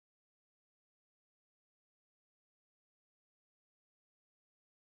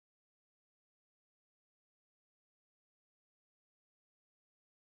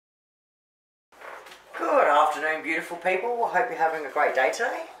afternoon, beautiful people. I hope you're having a great day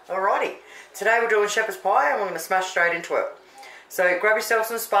today. Alrighty, today we're doing shepherd's pie and we're going to smash straight into it. So grab yourself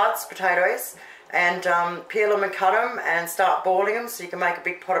some spuds, potatoes, and peel them and cut them and start boiling them so you can make a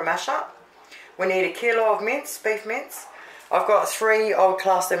big pot of mash up. We need a kilo of mince, beef mince. I've got 3, I would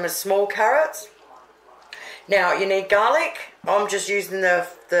class them as small carrots. Now you need garlic. I'm just using the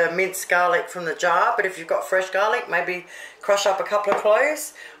minced garlic from the jar, but if you've got fresh garlic, maybe crush up a couple of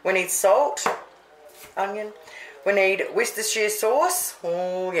cloves. We need salt, onion. We need Worcestershire sauce.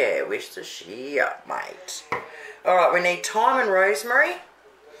 Oh yeah, Worcestershire, mate. Alright, we need thyme and rosemary.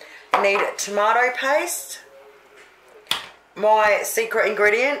 We need tomato paste. My secret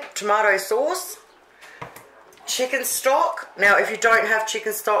ingredient, tomato sauce. Chicken stock. Now if you don't have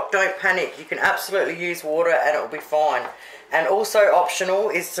chicken stock, don't panic. You can absolutely use water and it will be fine. And also optional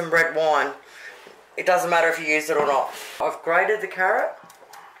is some red wine. It doesn't matter if you use it or not. I've grated the carrot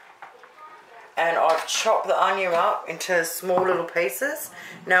and I've chopped the onion up into small little pieces.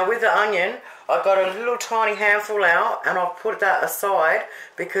 Now with the onion, I've got a little tiny handful out and I've put that aside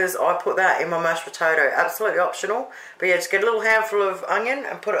because I put that in my mashed potato. Absolutely optional. But yeah, just get a little handful of onion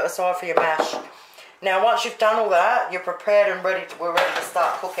and put it aside for your mash. Now once you've done all that, you're prepared and we're ready to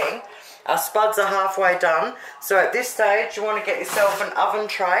start cooking. Our spuds are halfway done. So at this stage, you want to get yourself an oven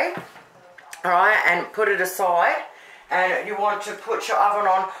tray, alright, and put it aside. And you want to put your oven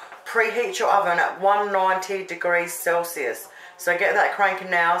on, preheat your oven at 190 degrees Celsius. So get that cranking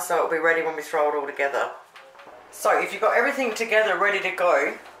now so it'll be ready when we throw it all together. So if you've got everything together ready to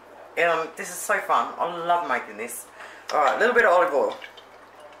go, this is so fun. I love making this. Alright, a little bit of olive oil.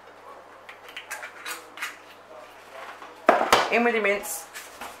 In with your mince.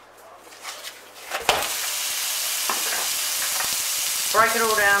 Break it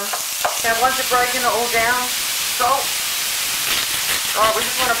all down. Now once you're breaking it all down, salt. Alright, we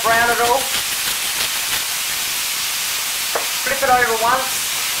just want to brown it all. Flip it over once.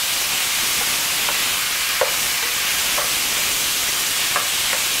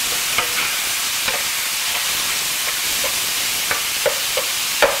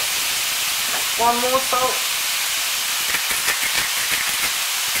 One more salt.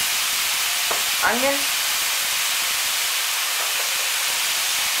 Onion.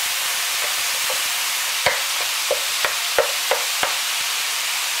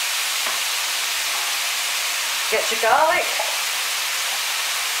 Get your garlic.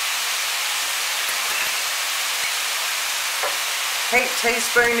 Heap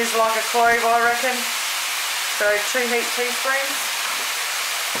teaspoon is like a clove, I reckon. So 2 heap teaspoons.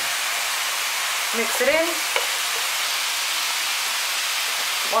 Mix it in.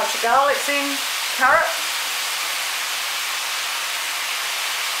 Once your garlic's in, carrot.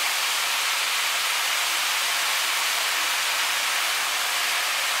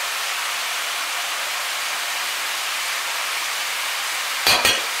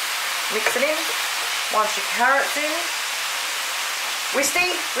 Mix it in. Once your carrot's in,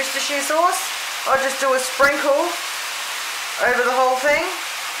 Worcestershire sauce. I'll just do a sprinkle over the whole thing.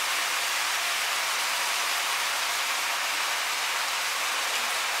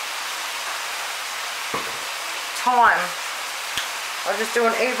 Thyme. I'll just do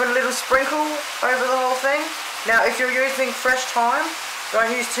an even little sprinkle over the whole thing. Now if you're using fresh thyme,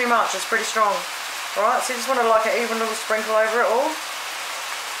 don't use too much, it's pretty strong. Alright, so you just want to like an even little sprinkle over it all.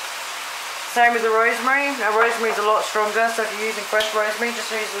 Same with the rosemary. Now rosemary is a lot stronger, so if you're using fresh rosemary, just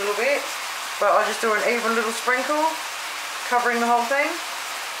use a little bit. But I just do an even little sprinkle, covering the whole thing.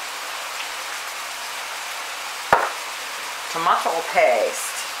 Tomato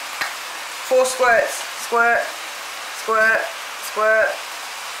paste. 4 squirts. Squirt, squirt, squirt,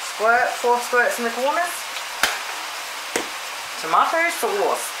 squirt. 4 squirts in the corners. Tomato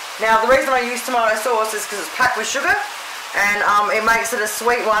sauce. Now the reason I use tomato sauce is because it's packed with sugar. And it makes it a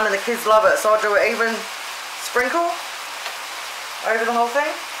sweet one and the kids love it. So I'll do an even sprinkle over the whole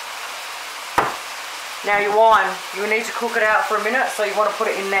thing. Now your wine, you need to cook it out for a minute, so you want to put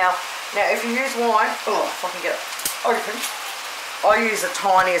it in now. Now if you use wine, oh if I can get it open, I use the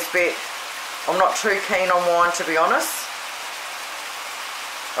tiniest bit. I'm not too keen on wine, to be honest.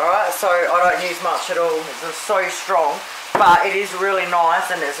 Alright, so I don't use much at all. It's so strong, but it is really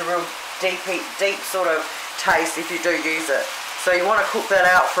nice and it's a real deep sort of taste if you do use it. So you want to cook that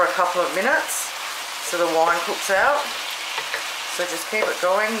out for a couple of minutes so the wine cooks out. So just keep it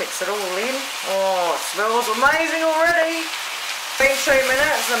going, mix it all in. Oh, it smells amazing already. Been 2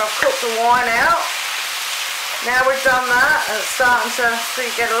 minutes and I've cooked the wine out. Now we've done that and it's starting to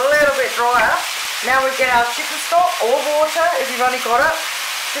get a little bit drier. Now we get our chicken stock or water if you've only got it.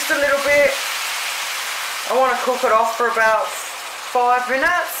 Just a little bit. I want to cook it off for about 5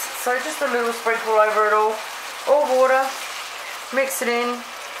 minutes. So just a little sprinkle over it all. or water. Mix it in.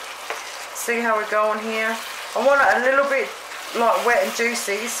 See how we're going here. I want it a little bit like wet and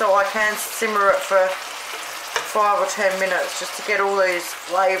juicy, so I can simmer it for 5 or 10 minutes just to get all those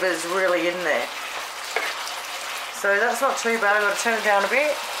flavours really in there. So that's not too bad. I've got to turn it down a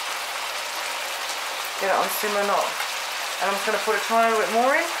bit. Get it on simmer not. And I'm just going to put a tiny little bit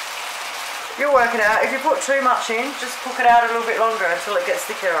more in. You'll work it out. If you put too much in, just cook it out a little bit longer until it gets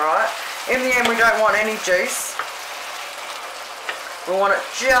thicker, alright? In the end, we don't want any juice. We want it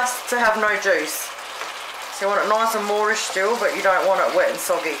just to have no juice. So you want it nice and moorish still, but you don't want it wet and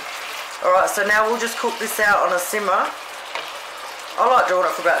soggy. Alright, so now we'll just cook this out on a simmer. I like doing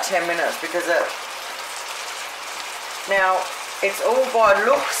it for about 10 minutes because it... Now, it's all by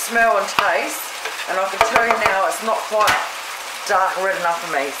look, smell and taste. And I can tell you now it's not quite dark red enough for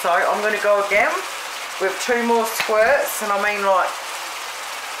me. So I'm going to go again with 2 more squirts. And I mean like...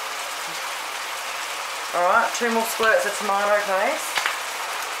 Alright, 2 more squirts of tomato paste.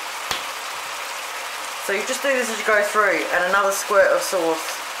 So you just do this as you go through. And another squirt of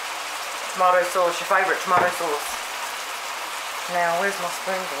sauce. Tomato sauce, your favourite tomato sauce. Now, where's my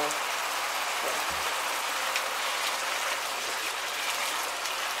spoon going?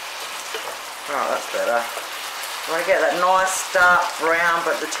 Oh, that's better. You want to get that nice dark brown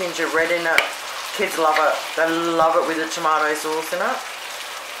but the tinge of red in it. Kids love it. They love it with the tomato sauce in it.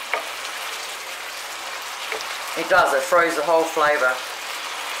 It does, it throws the whole flavour.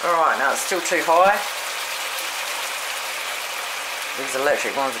 Alright, now it's still too high. These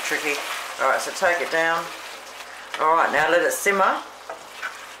electric ones are tricky. Alright, so take it down. Alright, now let it simmer.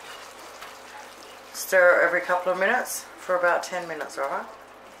 Stir it every couple of minutes for about 10 minutes, alright?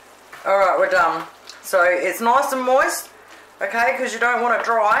 Alright, we're done. So it's nice and moist, okay, because you don't want it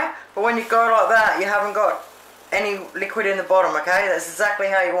dry, but when you go like that, you haven't got any liquid in the bottom, okay? That's exactly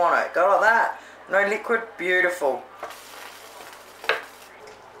how you want it. Go like that, no liquid, beautiful.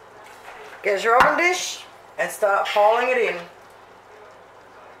 Get your oven dish and start piling it in.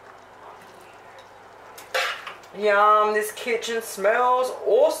 Yum, this kitchen smells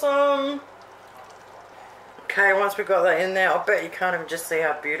awesome. Okay, once we've got that in there, I bet you can't even just see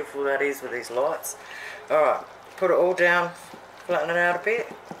how beautiful that is with these lights. Alright, put it all down, flatten it out a bit.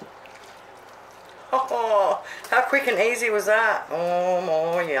 Oh, how quick and easy was that? Oh,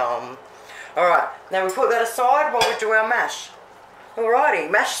 more yum. Alright, now we put that aside while we do our mash. Alrighty,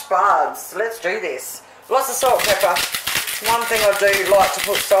 mashed spards. Let's do this. Lots of salt, pepper. One thing I do like to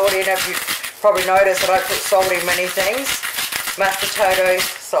put salt in, if you've probably noticed, I don't put salt in many things. Mashed potatoes,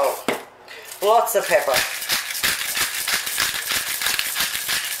 salt. Lots of pepper.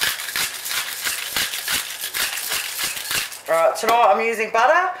 Alright, tonight I'm using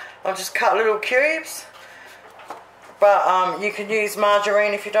butter. I'll just cut little cubes. But you can use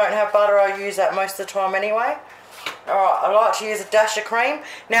margarine if you don't have butter. I use that most of the time anyway. Alright, I like to use a dash of cream.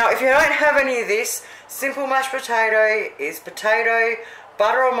 Now, if you don't have any of this, simple mashed potato is potato,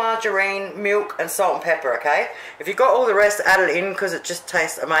 butter or margarine, milk and salt and pepper, okay? If you've got all the rest, add it in because it just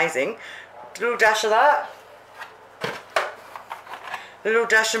tastes amazing. A little dash of that. A little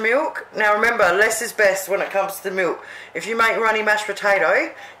dash of milk. Now remember, less is best when it comes to the milk. If you make runny mashed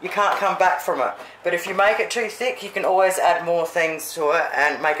potato, you can't come back from it. But if you make it too thick, you can always add more things to it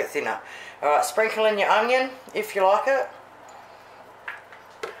and make it thinner. Alright, sprinkle in your onion if you like it.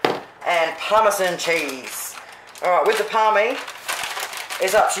 And parmesan cheese. Alright, with the palmy,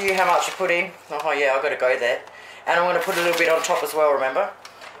 it's up to you how much you put in. Oh yeah, I've got to go there. And I'm going to put a little bit on top as well, remember.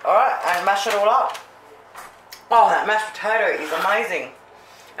 Alright, and mash it all up. Oh, that mashed potato is amazing.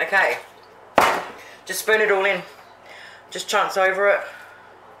 Okay, just spoon it all in. Just chunks over it.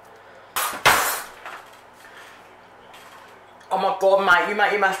 Oh my god, mate, you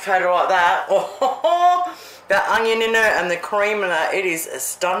make your mashed potato like that. Oh, that onion in it and the cream and that, it is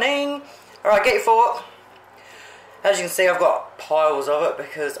stunning. Alright, get your fork. As you can see, I've got piles of it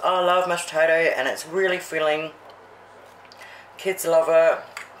because I love mashed potato and it's really filling. Kids love it.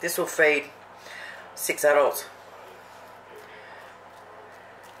 This will feed 6 adults.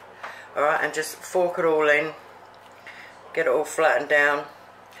 Alright, and just fork it all in. Get it all flattened down.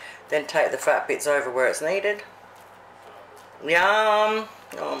 Then take the fat bits over where it's needed. Yum!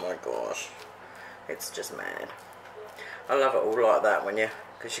 Oh my gosh. It's just mad. I love it all like that when you,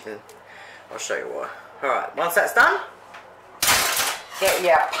 because you can, I'll show you why. Alright, once that's done, get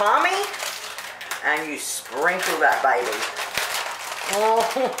your palmy and you sprinkle that baby. Oh,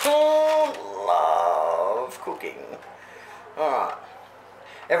 love cooking. Alright.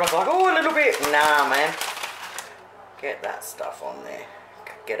 Everyone's like, oh, a little bit. Nah, man. Get that stuff on there.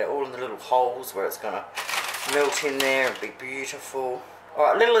 Get it all in the little holes where it's going to melt in there and be beautiful.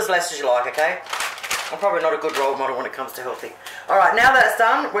 Alright, little as less as you like, okay? I'm probably not a good role model when it comes to healthy. Alright, now that's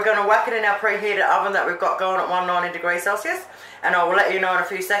done, we're going to whack it in our preheated oven that we've got going at 190 degrees Celsius. And I will let you know in a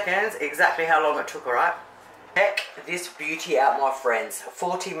few seconds exactly how long it took, alright? Check this beauty out, my friends.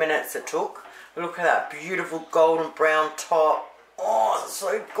 40 minutes it took. Look at that beautiful golden brown top. Oh, it's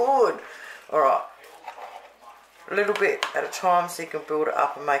so good. Alright. A little bit at a time so you can build it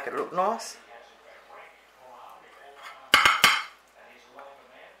up and make it look nice.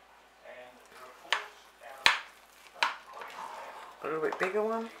 A little bit bigger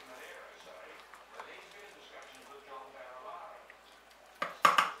one.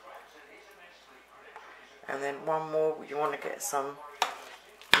 And then one more, you want to get some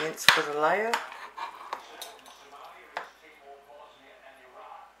mince for the layer.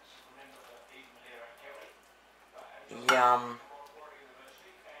 Yum.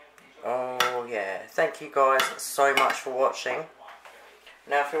 Oh yeah, thank you guys so much for watching.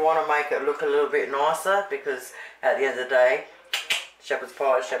 Now if you want to make it look a little bit nicer, because at the end of the day, shepherd's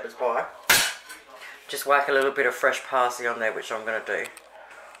pie is shepherd's pie, just whack a little bit of fresh parsley on there, which I'm going to do.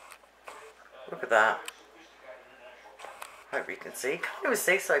 Look at that. Hope you can see. Can't even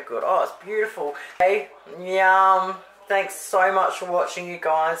see so good. Oh, it's beautiful. Hey, yum. Thanks so much for watching, you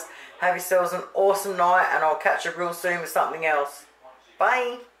guys. Have yourselves an awesome night, and I'll catch you real soon with something else.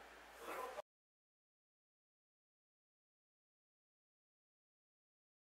 Bye.